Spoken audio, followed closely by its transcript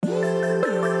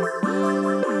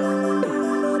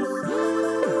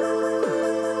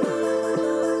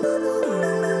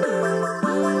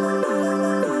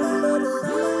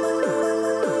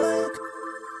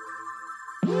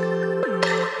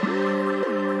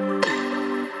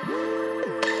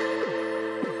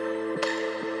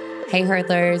Hey,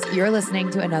 hurdlers, you're listening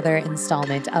to another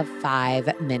installment of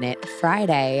 5-Minute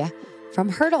Friday from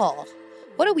Hurdle.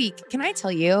 What a week. Can I tell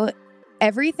you,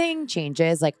 everything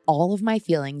changes. Like all of my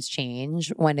feelings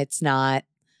change when it's not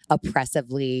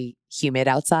oppressively humid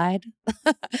outside.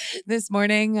 This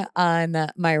morning on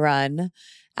my run,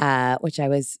 which I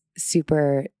was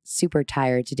super, super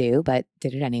tired to do, but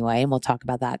did it anyway. And we'll talk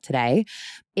about that today.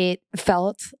 It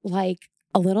felt like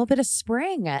a little bit of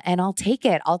spring, and I'll take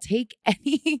it. I'll take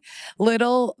any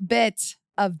little bit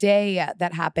of day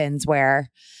that happens where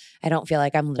I don't feel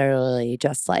like I'm literally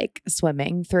just like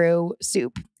swimming through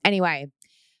soup. Anyway,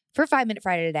 for 5-Minute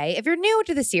Friday today, if you're new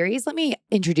to the series, let me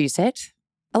introduce it.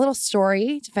 A little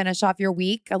story to finish off your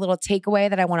week, a little takeaway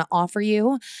that I want to offer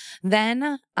you.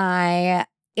 Then I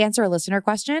answer a listener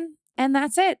question. And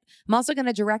that's it. I'm also going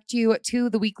to direct you to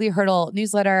the weekly Hurdle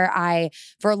newsletter. I,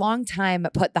 for a long time,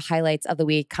 put the highlights of the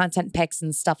week, content picks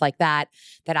and stuff like that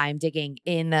I'm digging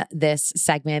in this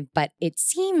segment. But it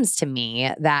seems to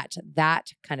me that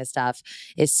that kind of stuff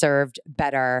is served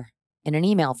better in an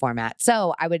email format.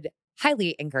 So I would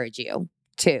highly encourage you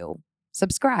to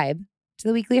subscribe to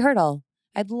the weekly Hurdle.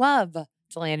 I'd love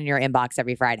to land in your inbox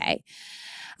every Friday.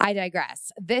 I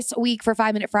digress. This week for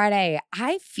 5-Minute Friday,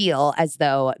 I feel as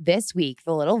though this week,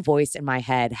 the little voice in my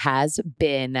head has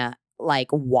been like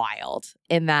wild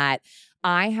in that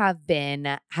I have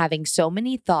been having so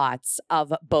many thoughts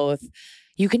of both,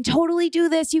 you can totally do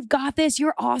this, you've got this,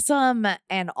 you're awesome.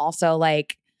 And also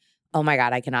like, oh my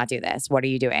God, I cannot do this. What are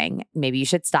you doing? Maybe you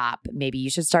should stop. Maybe you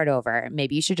should start over.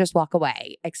 Maybe you should just walk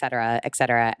away, et cetera, et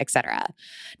cetera, et cetera.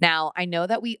 Now, I know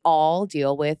that we all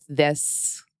deal with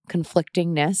this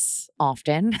conflictingness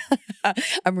often.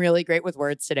 I'm really great with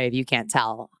words today, if you can't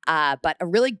tell. But a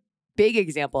really big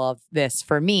example of this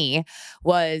for me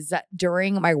was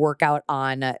during my workout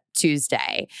on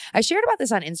Tuesday. I shared about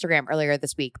this on Instagram earlier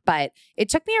this week, but it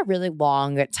took me a really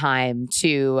long time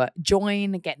to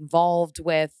get involved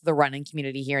with the running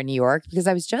community here in New York because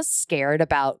I was just scared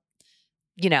about,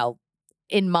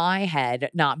 in my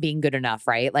head, not being good enough,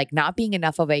 right? Like not being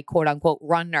enough of a quote unquote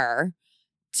runner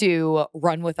to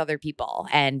run with other people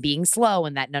and being slow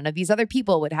and that none of these other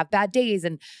people would have bad days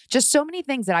and just so many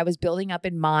things that I was building up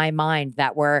in my mind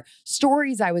that were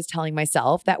stories I was telling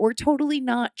myself that were totally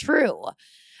not true.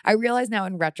 I realize now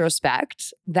in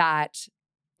retrospect that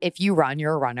if you run,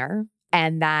 you're a runner,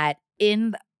 and that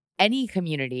in any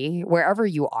community, wherever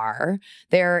you are,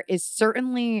 there is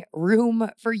certainly room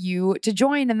for you to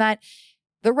join, and that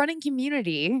the running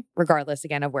community, regardless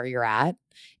again of where you're at,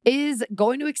 is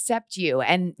going to accept you.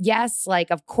 And yes,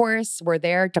 like, of course, we're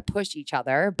there to push each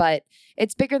other, but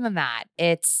it's bigger than that.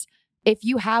 It's if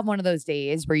you have one of those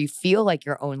days where you feel like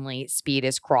your only speed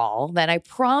is crawl, then I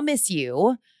promise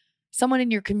you, someone in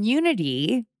your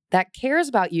community that cares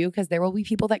about you, because there will be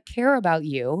people that care about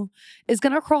you, is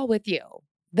going to crawl with you.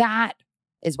 That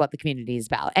is what the community is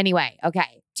about. Anyway,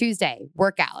 okay, Tuesday,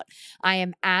 workout. I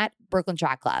am at Brooklyn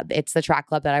Track Club. It's the track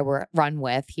club that I run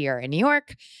with here in New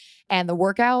York. And the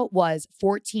workout was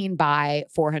 14 by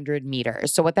 400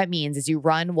 meters. So what that means is you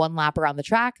run one lap around the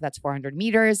track. That's 400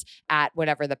 meters at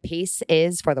whatever the pace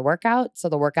is for the workout. So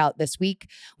the workout this week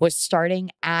was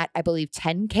starting at, I believe,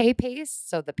 10K pace.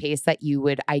 So the pace that you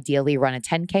would ideally run a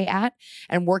 10K at,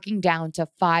 and working down to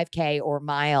 5K or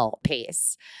mile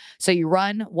pace. So you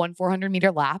run one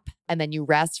 400-meter lap and then you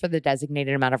rest for the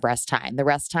designated amount of rest time. The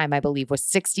rest time, I believe, was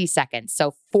 60 seconds.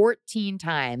 So 14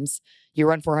 times you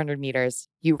run 400 meters,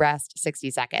 you rest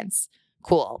 60 seconds.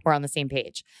 Cool. We're on the same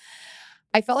page.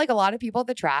 I felt like a lot of people at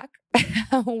the track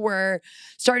were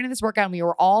starting this workout and we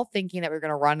were all thinking that we were going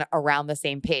to run around the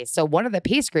same pace. So one of the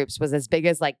pace groups was as big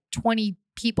as like 20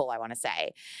 people, I want to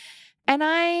say. And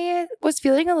I was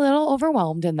feeling a little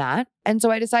overwhelmed in that. And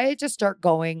so I decided to start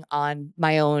going on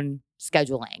my own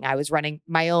scheduling. I was running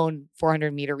my own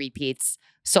 400-meter repeats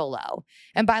solo.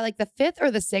 And by like the fifth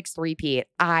or the sixth repeat,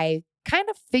 I kind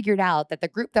of figured out that the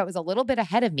group that was a little bit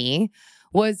ahead of me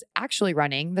was actually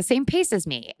running the same pace as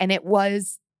me. And it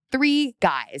was 3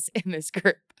 guys in this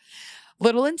group.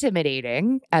 Little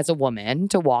intimidating as a woman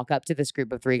to walk up to this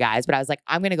group of 3 guys, but I was like,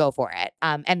 I'm going to go for it.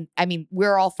 And I mean,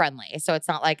 we're all friendly. So it's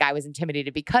not like I was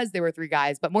intimidated because there were 3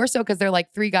 guys, but more so because they're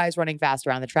like 3 guys running fast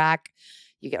around the track.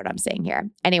 You get what I'm saying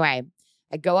here. Anyway,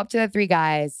 I go up to the 3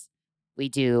 guys. We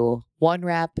do 1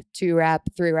 rep, 2 rep,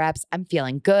 3 reps. I'm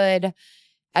feeling good.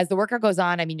 As the workout goes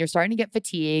on, I mean, you're starting to get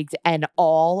fatigued and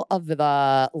all of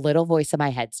the little voice in my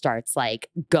head starts like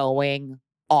going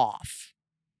off.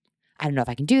 I don't know if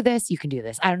I can do this. You can do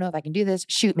this. I don't know if I can do this.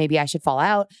 Shoot, maybe I should fall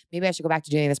out. Maybe I should go back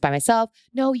to doing this by myself.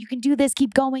 No, you can do this.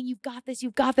 Keep going. You've got this.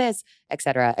 You've got this, et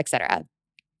cetera, et cetera.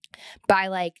 By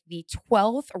like the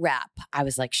 12th rep, I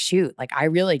was like, shoot, like I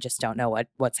really just don't know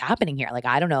what's happening here. Like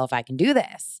I don't know if I can do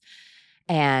this.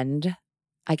 And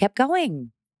I kept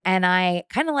going. And I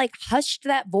kind of like hushed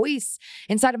that voice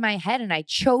inside of my head and I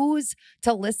chose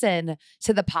to listen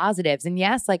to the positives. And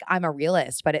yes, like I'm a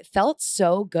realist, but it felt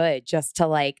so good just to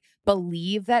like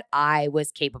believe that I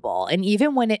was capable. And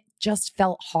even when it just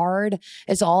felt hard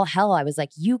as all hell, I was like,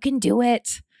 you can do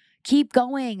it. Keep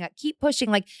going, keep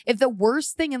pushing. Like if the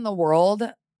worst thing in the world,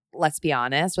 let's be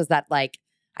honest, was that like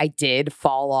I did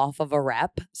fall off of a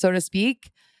rep, so to speak,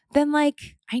 then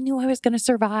like I knew I was going to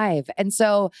survive. And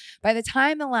so by the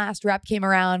time the last rep came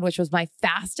around, which was my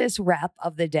fastest rep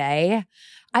of the day,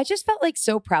 I just felt like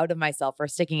so proud of myself for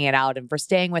sticking it out and for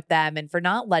staying with them and for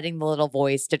not letting the little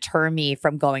voice deter me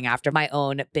from going after my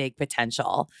own big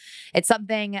potential. It's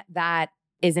something that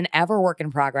is an ever work in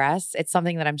progress. It's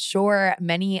something that I'm sure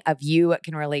many of you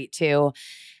can relate to.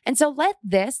 And so let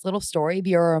this little story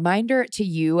be a reminder to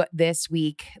you this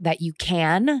week that you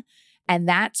can. And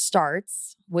that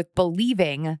starts with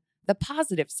believing the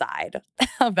positive side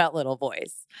of that little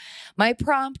voice. My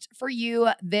prompt for you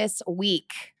this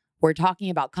week, we're talking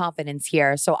about confidence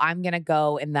here, so I'm going to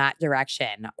go in that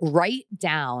direction. Write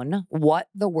down what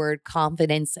the word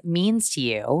confidence means to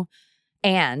you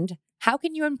and how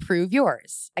can you improve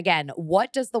yours? Again,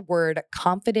 what does the word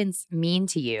confidence mean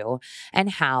to you and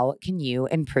how can you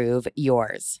improve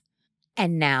yours?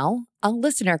 And now, a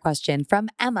listener question from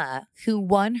Emma, who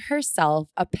won herself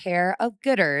a pair of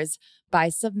Gooders by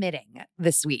submitting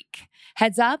this week.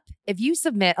 Heads up, if you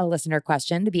submit a listener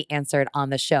question to be answered on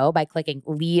the show by clicking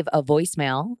leave a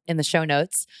voicemail in the show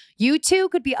notes, you too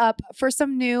could be up for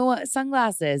some new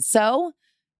sunglasses. So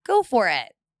go for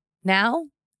it. Now,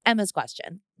 Emma's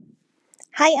question.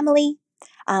 Hi, Emily.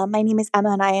 My name is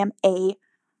Emma, and I am a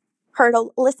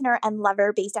Hurdle listener and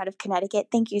lover based out of Connecticut.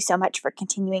 Thank you so much for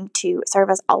continuing to serve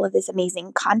us all of this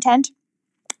amazing content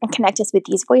and connect us with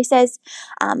these voices.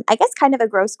 I guess kind of a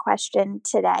gross question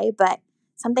today, but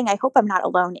something I hope I'm not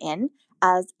alone in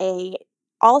as a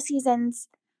all seasons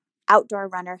outdoor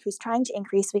runner who's trying to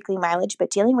increase weekly mileage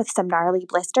but dealing with some gnarly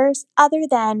blisters other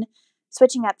than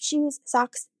switching up shoes,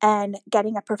 socks, and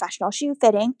getting a professional shoe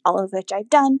fitting, all of which I've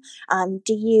done.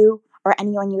 Do you or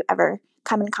anyone you ever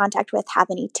come in contact with have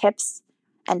any tips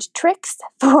and tricks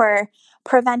for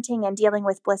preventing and dealing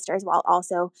with blisters while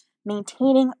also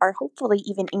maintaining or hopefully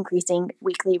even increasing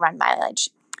weekly run mileage?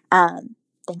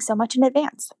 Thanks so much in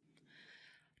advance.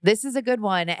 This is a good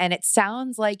one. And it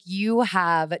sounds like you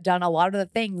have done a lot of the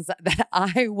things that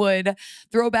I would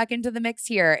throw back into the mix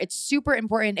here. It's super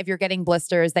important if you're getting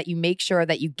blisters that you make sure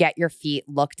that you get your feet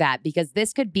looked at, because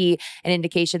this could be an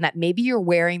indication that maybe you're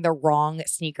wearing the wrong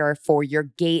sneaker for your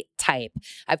gait type.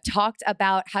 I've talked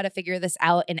about how to figure this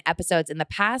out in episodes in the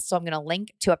past. So I'm going to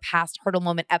link to a past Hurdle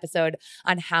Moment episode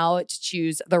on how to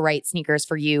choose the right sneakers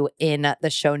for you in the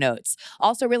show notes.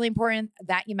 Also, really important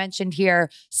that you mentioned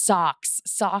here, socks.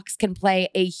 Socks can play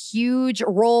a huge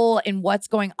role in what's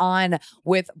going on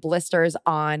with blisters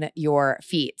on your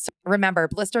feet. So remember,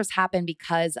 blisters happen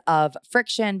because of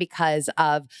friction, because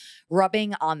of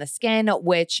rubbing on the skin,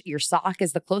 which your sock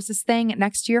is the closest thing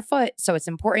next to your foot. So it's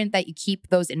important that you keep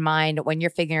those in mind when you're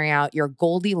figuring out your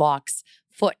Goldilocks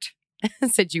foot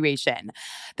situation.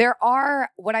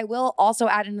 What I will also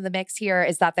add into the mix here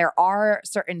is that there are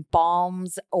certain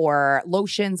balms or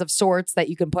lotions of sorts that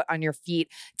you can put on your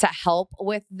feet to help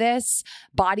with this.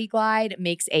 Body Glide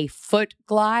makes a foot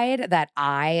glide that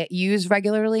I use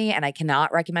regularly and I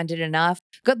cannot recommend it enough.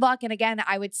 Good luck. And again,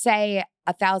 I would say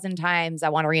 1,000 times, I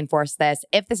want to reinforce this.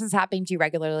 If this is happening to you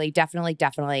regularly,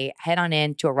 definitely head on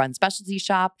in to a run specialty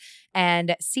shop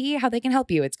and see how they can help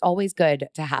you. It's always good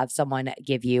to have someone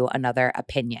give you another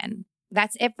opinion.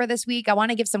 That's it for this week. I want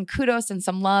to give some kudos and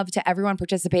some love to everyone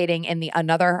participating in the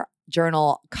Another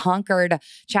Journal Conquered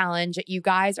Challenge. You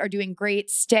guys are doing great.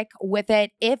 Stick with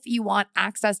it. If you want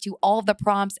access to all of the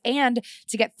prompts and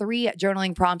to get 3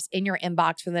 journaling prompts in your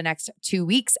inbox for the next 2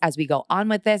 weeks as we go on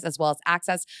with this, as well as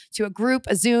access to a group,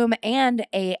 a Zoom, and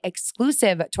a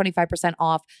exclusive 25%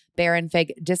 off Baron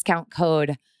Fig discount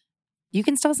code, you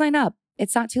can still sign up.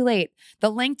 It's not too late. The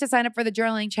link to sign up for the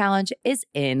journaling challenge is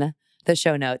in the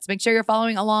show notes. Make sure you're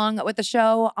following along with the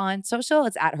show on social.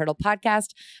 It's at Hurdle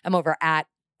Podcast. I'm over at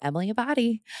Emily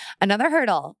Abadi. Another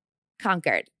hurdle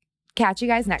conquered. Catch you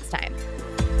guys next time.